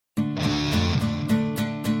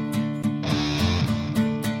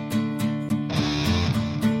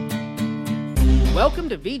Welcome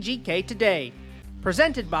to VGK Today,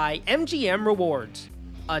 presented by MGM Rewards,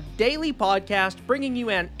 a daily podcast bringing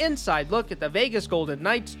you an inside look at the Vegas Golden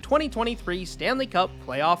Knights 2023 Stanley Cup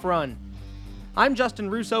playoff run. I'm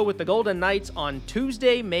Justin Russo with the Golden Knights on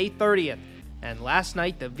Tuesday, May 30th, and last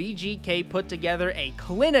night the VGK put together a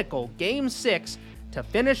clinical Game 6 to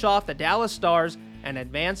finish off the Dallas Stars and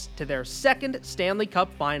advance to their second Stanley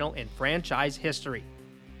Cup Final in franchise history.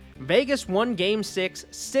 Vegas won Game 6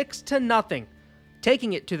 6-0,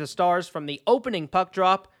 taking it to the Stars from the opening puck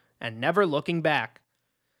drop and never looking back.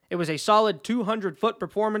 It was a solid 200-foot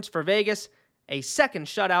performance for Vegas, a second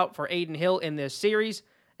shutout for Adin Hill in this series,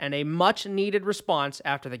 and a much-needed response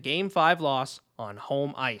after the Game 5 loss on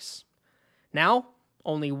home ice. Now,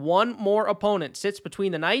 only one more opponent sits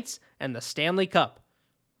between the Knights and the Stanley Cup,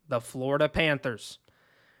 the Florida Panthers.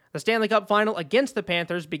 The Stanley Cup Final against the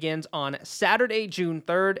Panthers begins on Saturday, June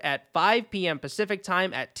 3rd at 5 p.m. Pacific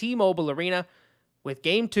Time at T-Mobile Arena, with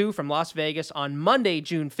Game 2 from Las Vegas on Monday,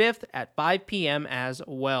 June 5th at 5 p.m. as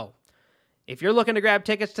well. If you're looking to grab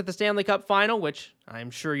tickets to the Stanley Cup Final, which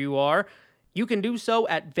I'm sure you are, you can do so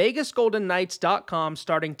at vegasgoldenknights.com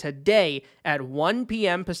starting today at 1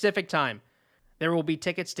 p.m. Pacific Time. There will be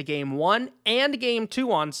tickets to Game 1 and Game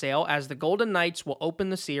 2 on sale as the Golden Knights will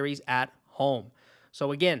open the series at home.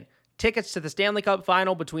 So again, tickets to the Stanley Cup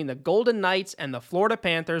Final between the Golden Knights and the Florida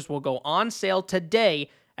Panthers will go on sale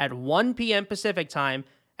today at 1 p.m. Pacific Time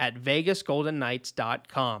at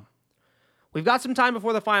vegasgoldenknights.com. We've got some time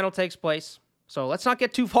before the final takes place, so let's not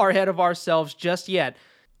get too far ahead of ourselves just yet.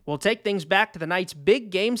 We'll take things back to the Knights' big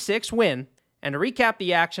Game 6 win, and to recap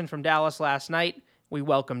the action from Dallas last night, we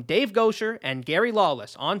welcome Dave Goucher and Gary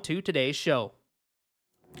Lawless onto today's show.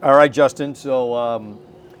 All right, Justin, so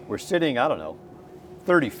we're sitting,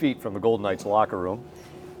 30 feet from the Golden Knights locker room.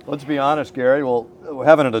 Let's be honest, Gary. Well, we're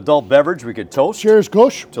having an adult beverage. We could toast. Cheers,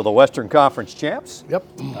 Goucher. To the Western Conference champs. Yep.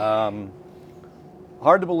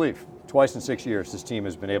 Hard to believe. Twice in 6 years, this team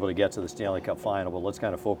has been able to get to the Stanley Cup Final. But let's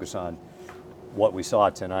kind of focus on what we saw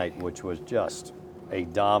tonight, which was just a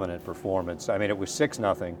dominant performance. I mean, it was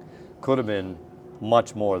 6-0. Could have been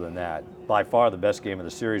much more than that. By far the best game of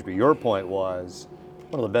the series. But your point was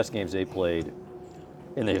one of the best games they played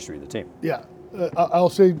in the history of the team. Yeah. I'll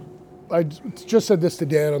say, I just said this to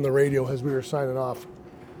Dan on the radio as we were signing off.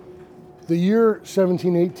 The year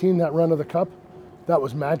 17-18, that run of the Cup, that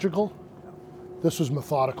was magical. This was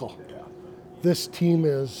methodical. Yeah. This team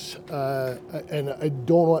is, and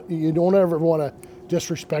you don't ever want to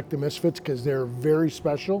disrespect the Misfits because they're very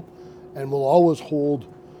special and will always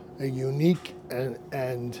hold a unique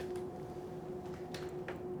and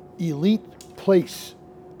elite place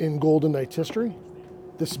in Golden Knights history.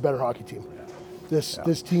 This is a better hockey team.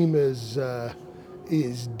 This team is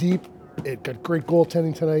deep. It got great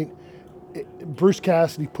goaltending tonight. Bruce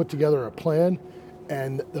Cassidy put together a plan,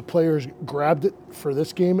 and the players grabbed it for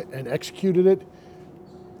this game and executed it.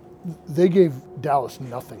 They gave Dallas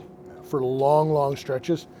nothing for long, long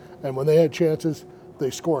stretches, and when they had chances, they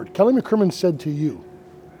scored. Kelly McCrimmon said to you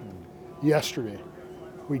yesterday,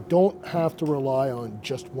 we don't have to rely on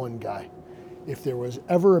just one guy. If there was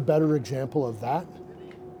ever a better example of that,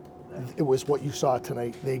 it was what you saw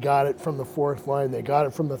tonight. They got it from the fourth line. They got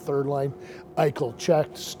it from the third line. Eichel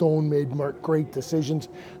checked. Stone made great decisions.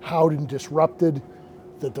 Howden disrupted.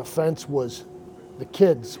 The defense was the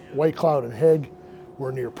kids, Whitecloud and Haig,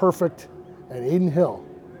 were near perfect. And Adin Hill,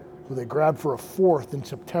 who they grabbed for a fourth in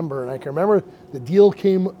September. And I can remember the deal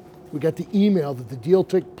came, we got the email that the deal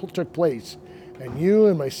took place. And you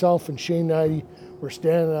and myself and Shane Knighty were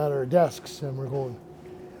standing at our desks and we're going,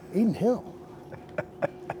 Adin Hill.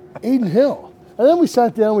 Adin Hill. And then we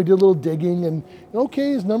sat down, we did a little digging, and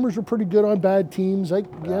okay, his numbers were pretty good on bad teams.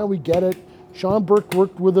 Yeah, we get it. Sean Burke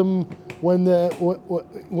worked with him when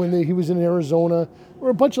he was in Arizona. There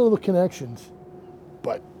were a bunch of little connections.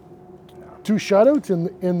 But 2 shutouts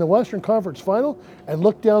in the Western Conference Final, and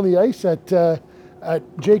looked down the ice at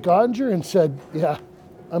Jake Ottinger and said, yeah,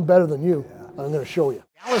 I'm better than you. I'm going to show you.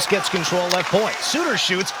 Dallas gets control left point. Suter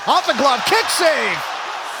shoots, off the glove, kick save!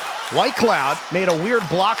 Whitecloud made a weird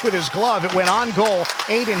block with his glove. It went on goal.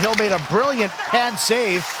 Adin Hill made a brilliant pad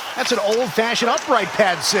save. That's an old-fashioned upright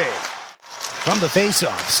pad save. From the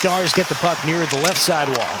faceoff, Stars get the puck near the left side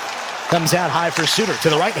wall. Comes out high for Suter. To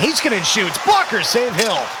the right, Heiskanen shoots. Blocker, save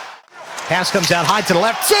Hill. Pass comes out high to the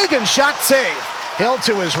left. Sagan shot, save. Hill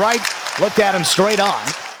to his right. Looked at him straight on.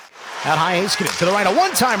 Out high, Heiskanen. To the right, a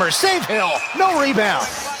one-timer. Save Hill. No rebound.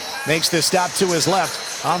 Makes the stop to his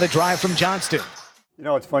left on the drive from Johnston. You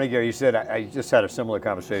know, it's funny, Gary, you said I just had a similar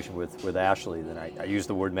conversation with Ashley that I used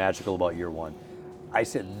the word magical about year 1. I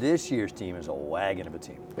said this year's team is a wagon of a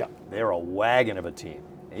team. Yeah. They're a wagon of a team.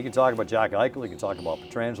 And you can talk about Jack Eichel, you can talk about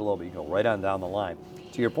Pietrangelo, but you can go right on down the line.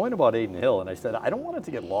 To your point about Aiden Hill, and I said, I don't want it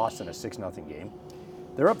to get lost in a 6-0 game.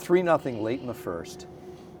 They're up 3-0 late in the first.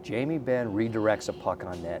 Jamie Benn redirects a puck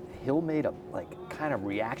on net. Hill made a kind of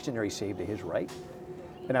reactionary save to his right.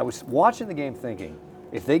 And I was watching the game thinking,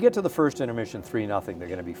 if they get to the first intermission 3-0, they're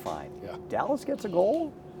going to be fine. Yeah. Dallas gets a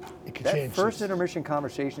goal. It could That change first things. intermission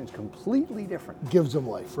conversation is completely different. Gives them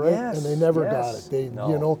life, right? Yes, And they never yes. got it. They, No.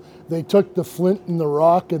 you know, they took the flint and the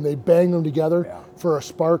rock and they banged them together Yeah. for a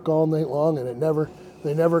spark all night long, and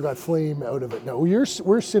they never got flame out of it. Now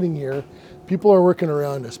we're sitting here, people are working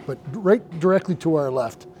around us, but right directly to our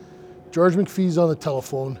left, George McPhee's on the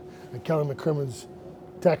telephone and Kelly McCrimmon's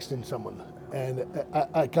texting someone. And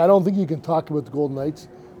I don't think you can talk about the Golden Knights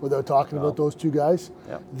without talking about those two guys.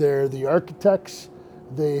 Yeah. They're the architects.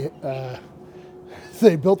 They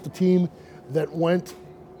built the team that went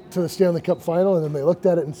to the Stanley Cup Final, and then they looked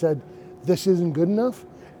at it and said, this isn't good enough.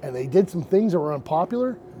 And they did some things that were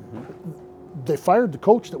unpopular. Mm-hmm. They fired the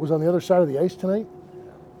coach that was on the other side of the ice tonight.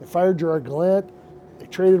 They fired Gerard Gallant. They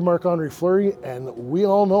traded Marc-Andre Fleury, and we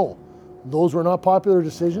all know those were not popular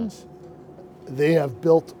decisions. They have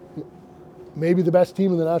built maybe the best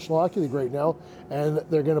team in the National Hockey League right now, and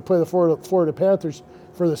they're going to play the Florida Panthers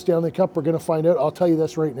for the Stanley Cup. We're going to find out. I'll tell you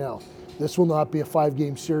this right now. This will not be a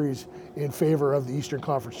 5-game series in favor of the Eastern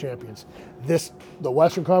Conference champions. The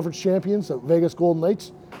Western Conference champions, the Vegas Golden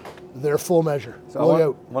Knights, they're full measure. So I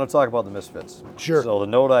want to talk about the misfits. Sure. So the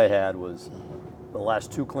note I had was the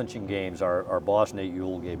last 2 clinching games. Our boss, Nate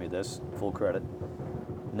Ewell, gave me this, full credit.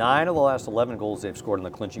 9 of the last 11 goals they've scored in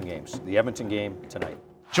the clinching games. The Edmonton game tonight.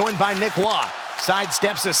 Joined by Nick Waugh.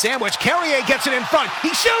 Sidesteps a sandwich. Carrier gets it in front.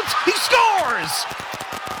 He shoots. He scores!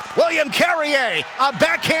 William Carrier, a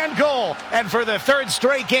backhand goal. And for the 3rd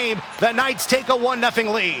straight game, the Knights take a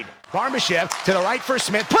 1-0 lead. Barbashev to the right for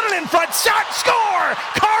Smith. Put it in front. Shot. Score!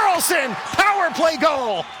 Carlson. Power play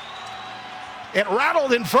goal. It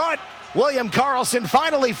rattled in front. William Carlson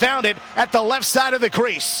finally found it at the left side of the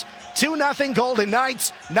crease. 2-0 Golden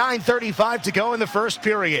Knights, 9:35 to go in the first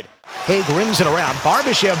period. Haig rings it around.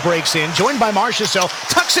 Barbashev breaks in, joined by Marchessault.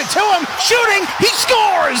 Tucks it to him, shooting, he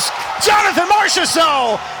scores! Jonathan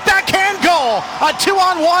Marchessault, backhand goal. A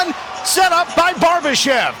 2-on-1 set up by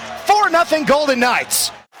Barbashev. 4-0 Golden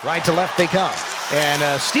Knights. Right to left they come.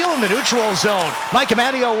 And steal in the neutral zone. Mike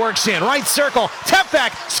Amadio works in, right circle, tap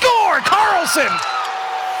back, score! Carlson!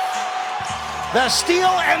 The steal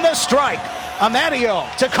and the strike.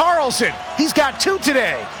 Amadio to Carlson. He's got 2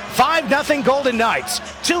 today. 5-0 Golden Knights.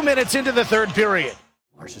 2 minutes into the 3rd period.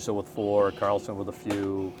 Marchessault with 4, Carlson with a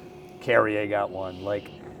few, Carrier got 1.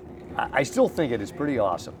 I still think it is pretty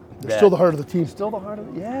awesome. They're still the heart of the team. Still the heart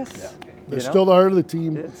of yes. Yeah. They're still the heart of the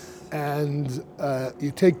team. It's... And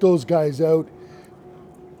you take those guys out,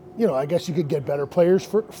 I guess you could get better players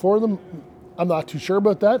for them. I'm not too sure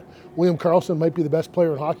about that. William Karlsson might be the best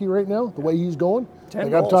player in hockey right now, the way he's going. 10 I'm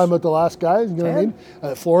goals. talking about the last guys, you know what I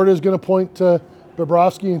mean? Florida is going to point to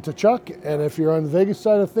Bobrovsky and to Chuck, and if you're on the Vegas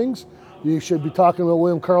side of things, you should be talking about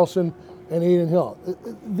William Karlsson and Aiden Hill.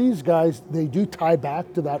 These guys, they do tie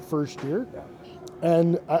back to that first year,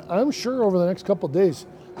 and I'm sure over the next couple of days,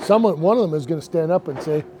 one of them is going to stand up and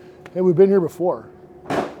say, hey, we've been here before.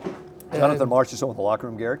 Jonathan Marchessault in the locker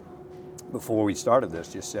room, Gary, before we started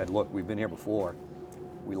this, just said, look, we've been here before.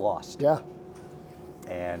 We lost. Yeah.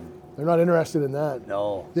 And they're not interested in that.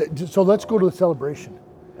 no. So let's go to the celebration.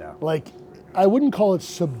 Yeah. I wouldn't call it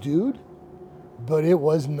subdued, but it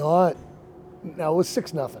was not. Now it was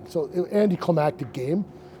 6-0. So anticlimactic game.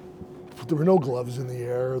 There were no gloves in the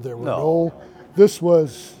air. There were no. This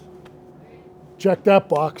was check that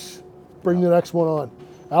box, bring the next one on.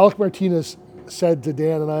 Alec Martinez said to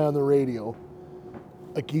Dan and I on the radio,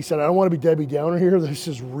 he said, I don't want to be Debbie Downer here. This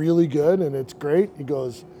is really good and it's great. He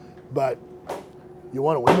goes, but you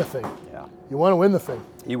want to win the thing. Yeah. You want to win the thing.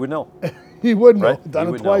 He would know. He would know. Right? Done He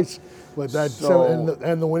it would twice. But that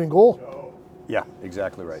and the winning goal. Yeah,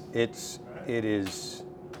 exactly right. It is.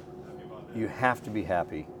 You have to be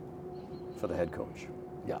happy for the head coach.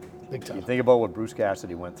 Yeah, big time. You think about what Bruce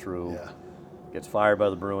Cassidy went through. Yeah. Gets fired by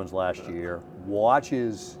the Bruins last year.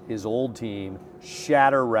 Watches his old team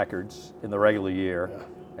shatter records in the regular year,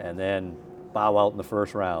 and then bow out in the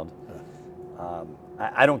first round. Yeah.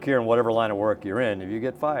 I don't care in whatever line of work you're in. If you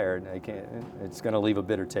get fired, it's going to leave a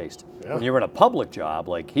bitter taste. Yeah. When you're in a public job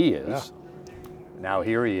like he is, now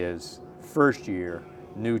here he is, first year,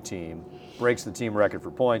 new team, breaks the team record for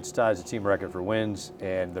points, ties the team record for wins,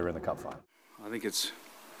 and they're in the Cup Final. I think it's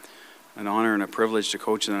an honor and a privilege to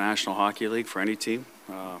coach in the National Hockey League for any team.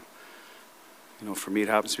 For me, it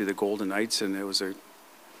happens to be the Golden Knights, and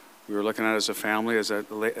we were looking at it as a family, as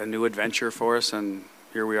a new adventure for us, and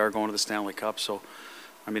here we are going to the Stanley Cup. So,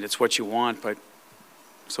 I mean, it's what you want, but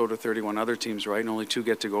so do 31 other teams, right? And only 2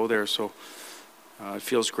 get to go there. So it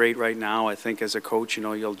feels great right now. I think as a coach, you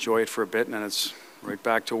know, you'll enjoy it for a bit, and then it's right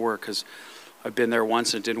back to work, because I've been there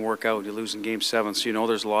once and it didn't work out. You lose in Game 7, so you know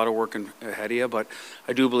there's a lot of work ahead of you, but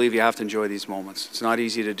I do believe you have to enjoy these moments. It's not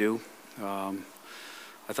easy to do.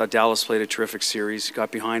 I thought Dallas played a terrific series,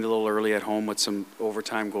 got behind a little early at home with some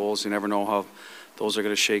overtime goals. You never know how those are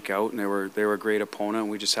going to shake out, and they were a great opponent,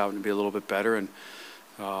 and we just happened to be a little bit better. And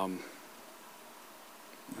like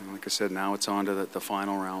I said, now it's on to the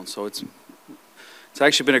final round. So it's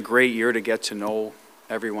actually been a great year to get to know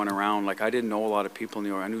everyone around. Like, I didn't know a lot of people in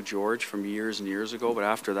New York. I knew George from years and years ago, but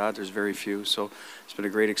after that, there's very few. So it's been a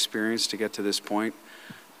great experience to get to this point,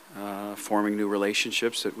 forming new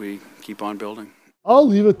relationships that we keep on building. I'll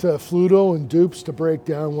leave it to Fluto and Dupes to break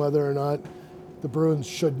down whether or not the Bruins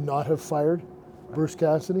should not have fired Bruce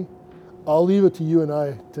Cassidy. I'll leave it to you and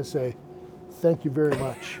I to say, thank you very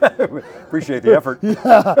much. Appreciate the effort.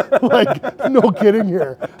 Yeah, like, no kidding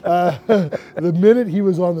here. The minute he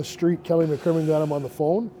was on the street, Kelly McCrimmon got him on the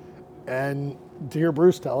phone, and to hear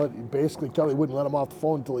Bruce tell it, basically Kelly wouldn't let him off the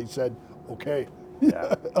phone until he said, okay,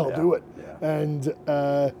 I'll do it. Yeah. And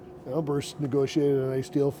you know, Bruce negotiated a nice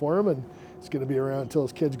deal for him, and it's going to be around until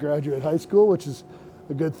his kids graduate high school, which is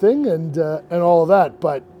a good thing, and all of that.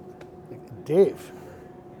 But Dave,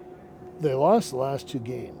 they lost the last 2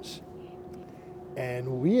 games.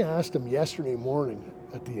 And we asked them yesterday morning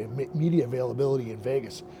at the media availability in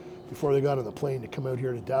Vegas before they got on the plane to come out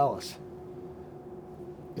here to Dallas,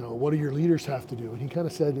 you know, what do your leaders have to do? And he kind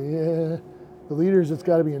of said, yeah, the leaders, it's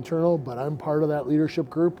got to be internal, but I'm part of that leadership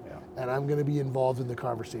group, and I'm going to be involved in the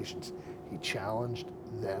conversations. He challenged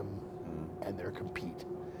them and their compete.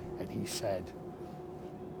 And he said,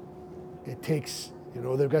 it takes, you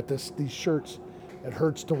know, they've got these shirts, it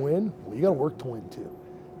hurts to win. Well, you got to work to win too.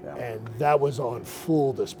 Yeah. And that was on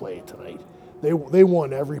full display tonight. They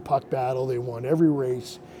won every puck battle. They won every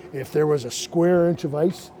race. If there was a square inch of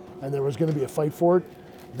ice and there was going to be a fight for it,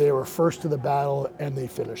 they were first to the battle and they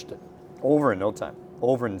finished it. Over in no time.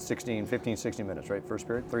 Over in 15, 16 minutes, right? First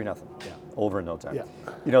period, 3-0. Yeah. Over in no time. Yeah.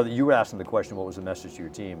 You know, you asked him the question, what was the message to your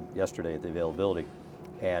team yesterday at the availability,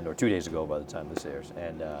 or 2 days ago by the time this airs,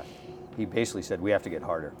 and he basically said, we have to get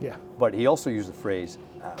harder. Yeah. But he also used the phrase,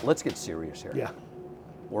 let's get serious here. Yeah.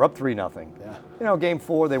 We're up 3-0. Yeah. You know, game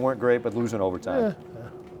 4, they weren't great, but losing overtime. Yeah.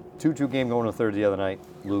 2-2 game going to the third the other night,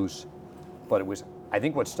 lose. But it was, I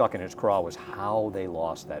think what stuck in his craw was how they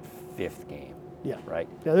lost that 5th game. Yeah. Right?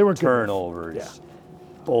 Yeah, they were turnovers,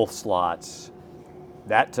 both slots.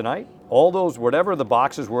 That tonight, all those, whatever the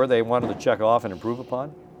boxes were they wanted to check off and improve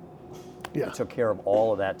upon, they took care of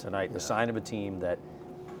all of that tonight. Yeah. The sign of a team that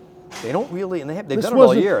they don't really, and they've done it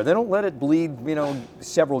all year. They don't let it bleed, you know,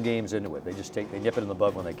 several games into it. They just they nip it in the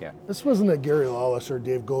bud when they can. This wasn't a Gary Lawless or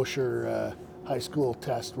Dave Goucher high school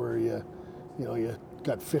test where you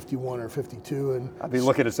got 51 or 52 and I'd be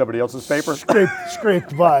looking at somebody else's paper.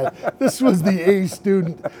 Scraped by. This was the A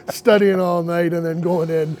student studying all night and then going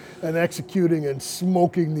in and executing and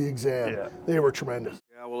smoking the exam. Yeah. They were tremendous.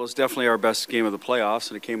 Yeah, well, it's definitely our best game of the playoffs,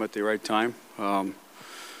 and it came at the right time.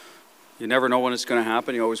 You never know when it's going to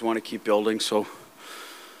happen. You always want to keep building. So,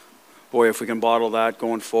 boy, if we can bottle that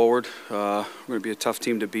going forward, we're going to be a tough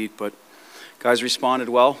team to beat. But guys responded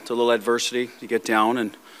well to a little adversity. You get down,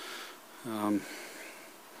 and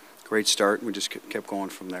great start. We just kept going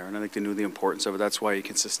from there. And I think they knew the importance of it. That's why you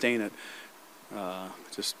can sustain it.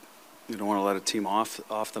 Just you don't want to let a team off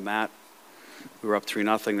the mat. We were up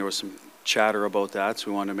 3-0. There was some chatter about that,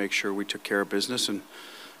 so we wanted to make sure we took care of business. And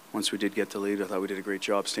once we did get the lead, I thought we did a great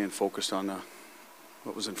job staying focused on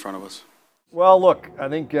what was in front of us. Well, look, I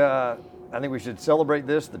think we should celebrate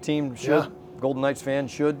this. The team should. Yeah. Golden Knights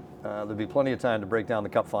fans should. There'll be plenty of time to break down the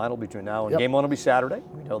Cup Final between now and Game 1 will be Saturday.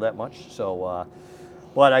 We know that much. So,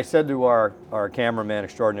 but I said to our cameraman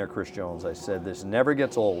extraordinaire, Chris Jones, I said, this never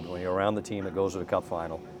gets old when you're around the team that goes to the Cup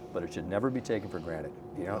Final, but it should never be taken for granted.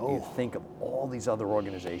 You know, you think of all these other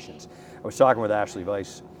organizations. I was talking with Ashley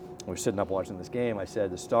Weiss. We were sitting up watching this game. I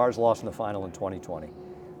said, the Stars lost in the final in 2020.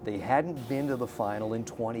 They hadn't been to the final in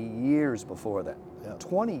 20 years before that. Yeah.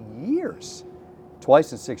 20 years.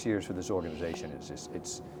 Twice in 6 years for this organization.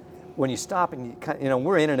 It's when you stop and you know,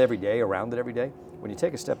 we're in it every day, around it every day. When you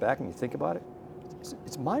take a step back and you think about it,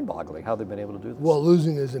 it's mind-boggling how they've been able to do this. Well,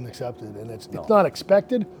 losing isn't accepted, and it's not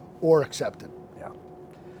expected or accepted. Yeah.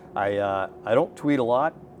 I don't tweet a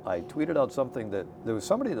lot. I tweeted out something that there was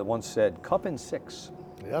somebody that once said, "Cup in 6."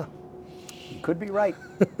 Yeah. You could be right.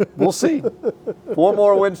 We'll see. 4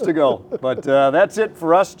 more wins to go. But that's it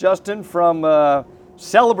for us, Justin, from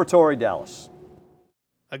celebratory Dallas.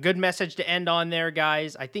 A good message to end on there,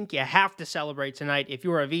 guys. I think you have to celebrate tonight if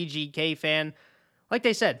you're a VGK fan. Like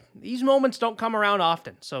they said, these moments don't come around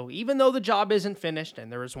often. So even though the job isn't finished and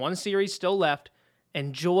there is one series still left,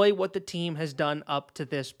 enjoy what the team has done up to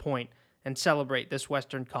this point and celebrate this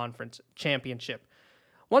Western Conference championship.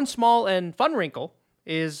 One small and fun wrinkle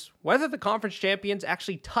is whether the conference champions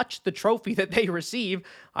actually touch the trophy that they receive,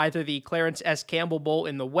 either the Clarence S. Campbell Bowl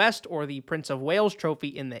in the West or the Prince of Wales Trophy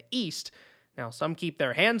in the East. Now, some keep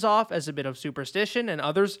their hands off as a bit of superstition, and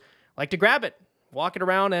others like to grab it, walk it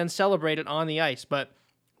around, and celebrate it on the ice. But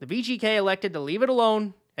the VGK elected to leave it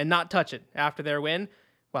alone and not touch it after their win.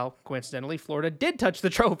 Well, coincidentally, Florida did touch the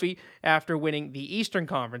trophy after winning the Eastern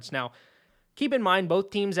Conference. Now, keep in mind, both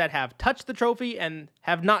teams that have touched the trophy and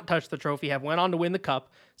have not touched the trophy have went on to win the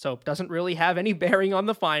Cup, so it doesn't really have any bearing on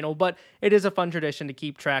the final, but it is a fun tradition to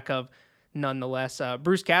keep track of nonetheless.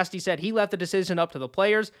 Bruce Cassidy said he left the decision up to the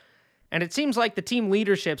players, and it seems like the team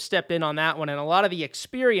leadership stepped in on that one, and a lot of the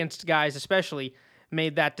experienced guys especially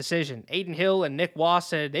made that decision. Aiden Hill and Nick Wass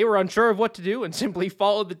said they were unsure of what to do and simply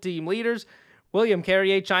followed the team leaders. William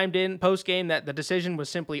Carrier chimed in post-game that the decision was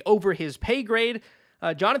simply over his pay grade.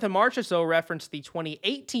 Jonathan Marchessault referenced the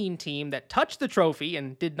 2018 team that touched the trophy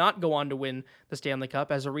and did not go on to win the Stanley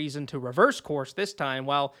Cup as a reason to reverse course this time,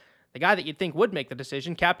 while the guy that you'd think would make the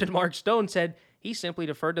decision, Captain Mark Stone, said he simply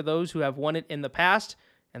deferred to those who have won it in the past,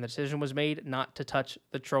 and the decision was made not to touch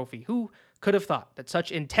the trophy. Who could have thought that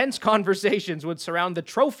such intense conversations would surround the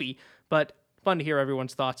trophy? But fun to hear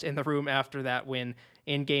everyone's thoughts in the room after that win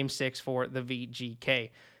in Game 6 for the VGK.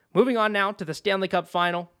 Moving on now to the Stanley Cup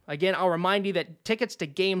Final. Again, I'll remind you that tickets to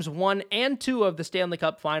Games 1 and 2 of the Stanley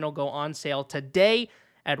Cup Final go on sale today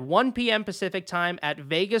at 1 p.m. Pacific Time at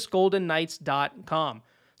VegasGoldenKnights.com.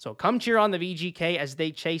 So come cheer on the VGK as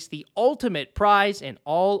they chase the ultimate prize in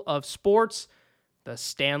all of sports, the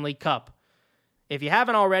Stanley Cup. If you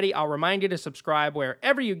haven't already, I'll remind you to subscribe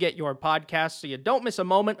wherever you get your podcasts so you don't miss a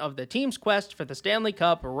moment of the team's quest for the Stanley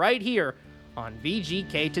Cup right here on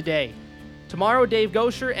VGK Today. Tomorrow, Dave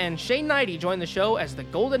Goucher and Shane Knighty join the show as the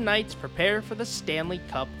Golden Knights prepare for the Stanley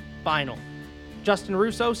Cup Final. Justin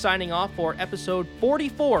Russo signing off for episode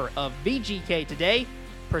 44 of VGK Today,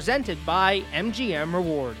 presented by MGM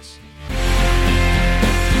Rewards.